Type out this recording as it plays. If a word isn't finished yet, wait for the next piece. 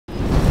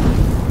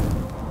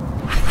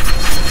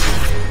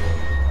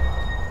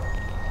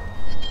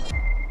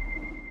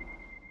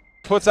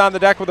puts on the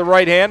deck with the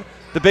right hand.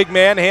 The big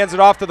man hands it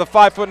off to the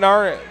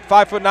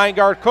 5'9"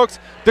 guard Cooks.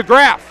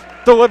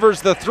 DeGraff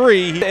delivers the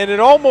three, and it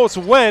almost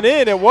went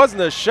in. It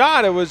wasn't a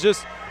shot. It was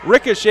just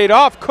ricocheted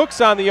off. Cooks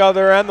on the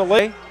other end.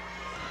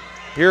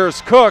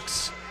 Here's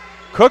Cooks.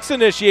 Cooks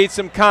initiates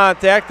some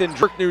contact in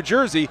New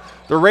Jersey.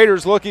 The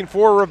Raiders looking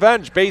for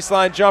revenge.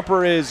 Baseline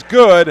jumper is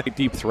good.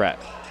 Deep threat.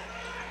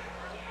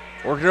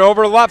 Working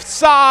over left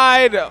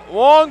side.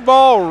 Long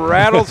ball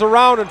rattles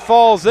around and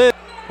falls in.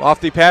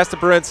 Lofty pass to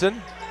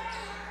Brinson.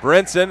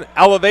 Brinson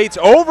elevates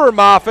over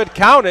Moffitt.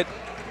 Count it.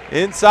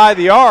 Inside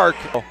the arc.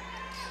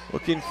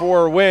 Looking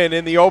for a win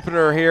in the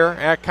opener here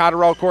at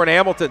Cotterell Court.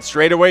 Hamilton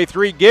straightaway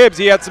three. Gibbs,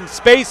 he had some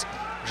space.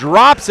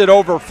 Drops it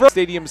over first.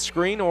 Stadium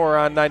screen or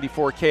on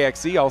 94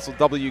 KXE. Also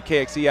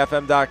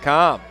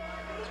WKXEFM.com.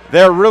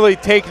 They're really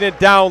taking it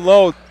down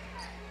low.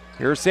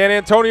 Here's San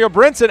Antonio.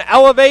 Brinson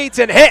elevates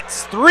and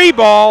hits. Three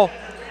ball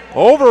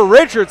over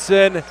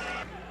Richardson.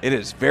 It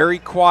is very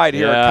quiet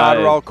here at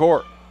Cotterell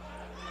Court.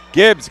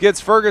 Gibbs gets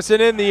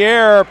Ferguson in the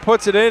air,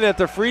 puts it in at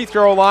the free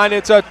throw line.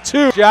 It's a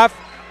 2. Jeff,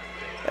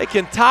 they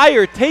can tie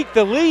or take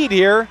the lead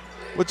here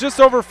with just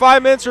over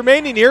 5 minutes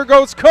remaining. Here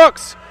goes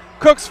Cooks.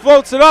 Cooks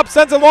floats it up,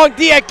 sends it long.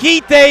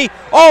 Diakite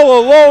all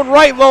alone,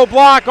 right low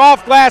block,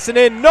 off glass and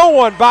in. No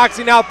one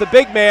boxing out the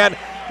big man.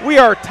 We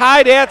are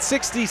tied at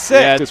 66.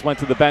 Yeah, just went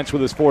to the bench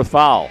with his 4th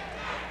foul.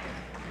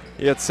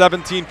 He had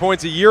 17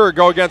 points a year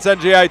ago against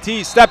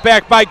NJIT. Step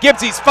back by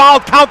Gibbs. He's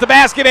fouled. Count the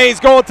basket, and he's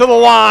going to the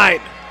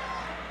line.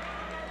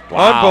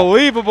 Wow.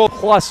 Unbelievable.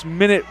 Plus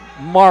minute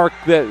mark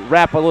that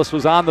Rapolis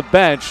was on the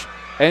bench.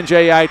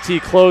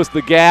 NJIT closed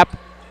the gap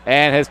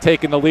and has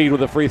taken the lead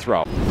with a free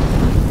throw.